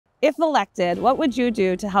If elected, what would you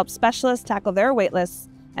do to help specialists tackle their waitlists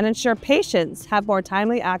and ensure patients have more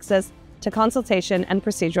timely access to consultation and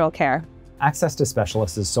procedural care? Access to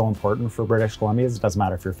specialists is so important for British Columbians. It doesn't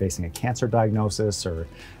matter if you're facing a cancer diagnosis or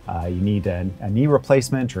you need a knee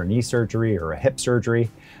replacement or knee surgery or a hip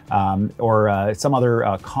surgery or some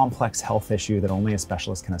other complex health issue that only a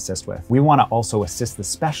specialist can assist with. We want to also assist the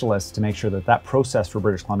specialists to make sure that that process for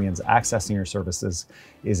British Columbians accessing your services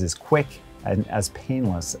is as quick and as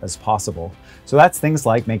painless as possible. So that's things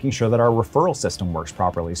like making sure that our referral system works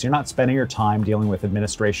properly. So you're not spending your time dealing with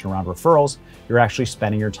administration around referrals, you're actually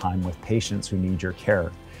spending your time with patients who need your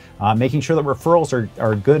care. Making sure that referrals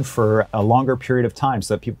are good for a longer period of time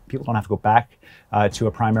so that people don't have to go back to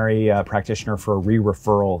a primary practitioner for a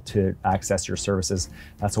re-referral to access your services.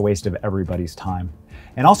 That's a waste of everybody's time.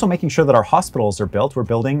 And also making sure that our hospitals are built. We're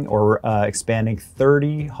building or expanding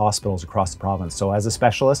 30 hospitals across the province. So as a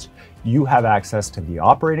specialist, you have access to the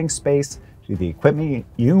operating space, to the equipment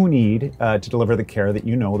you need to deliver the care that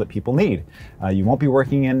you know that people need. You won't be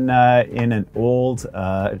working in an old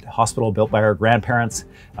hospital built by our grandparents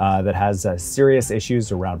that has serious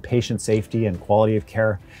issues around patient safety and quality of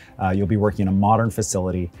care. You'll be working in a modern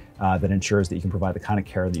facility that ensures that you can provide the kind of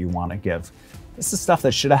care that you want to give. This is stuff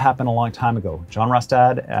that should have happened a long time ago. John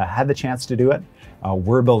Rustad had the chance to do it.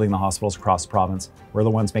 We're building the hospitals across the province. We're the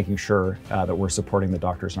ones making sure that we're supporting the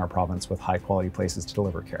doctors in our province with high quality places to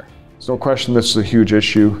deliver care. There's no question this is a huge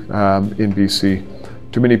issue in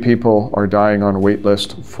BC. Too many people are dying on a wait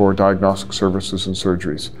list for diagnostic services and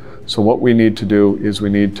surgeries. So what we need to do is we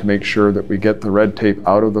need to make sure that we get the red tape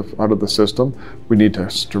out of the system. We need to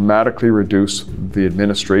dramatically reduce the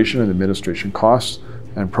administration and administration costs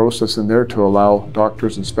and process in there to allow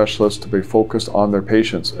doctors and specialists to be focused on their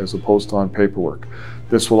patients as opposed to on paperwork.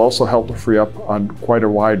 This will also help to free up on quite a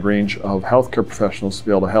wide range of healthcare professionals to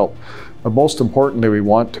be able to help. But most importantly, we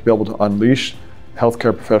want to be able to unleash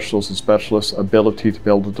healthcare professionals and specialists' ability to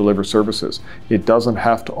be able to deliver services. It doesn't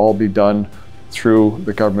have to all be done through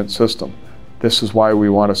the government system. This is why we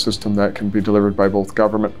want a system that can be delivered by both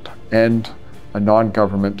government and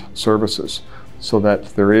non-government services, so that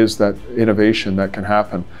there is that innovation that can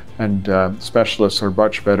happen, and specialists are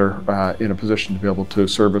much better in a position to be able to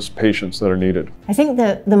service patients that are needed. I think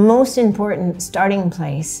the most important starting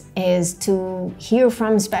place is to hear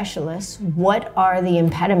from specialists what are the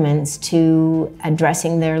impediments to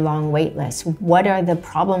addressing their long wait lists. What are the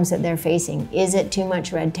problems that they're facing? Is it too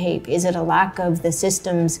much red tape? Is it a lack of the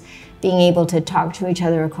systems being able to talk to each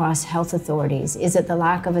other across health authorities? Is it the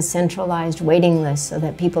lack of a centralized waiting list so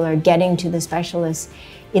that people are getting to the specialists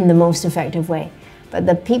in the most effective way? But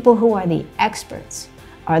the people who are the experts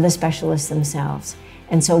are the specialists themselves.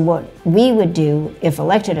 And so what we would do if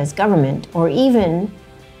elected as government, or even,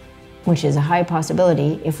 which is a high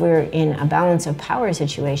possibility, if we're in a balance of power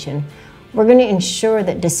situation, we're going to ensure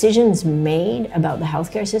that decisions made about the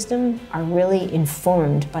healthcare system are really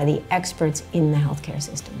informed by the experts in the healthcare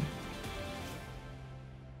system.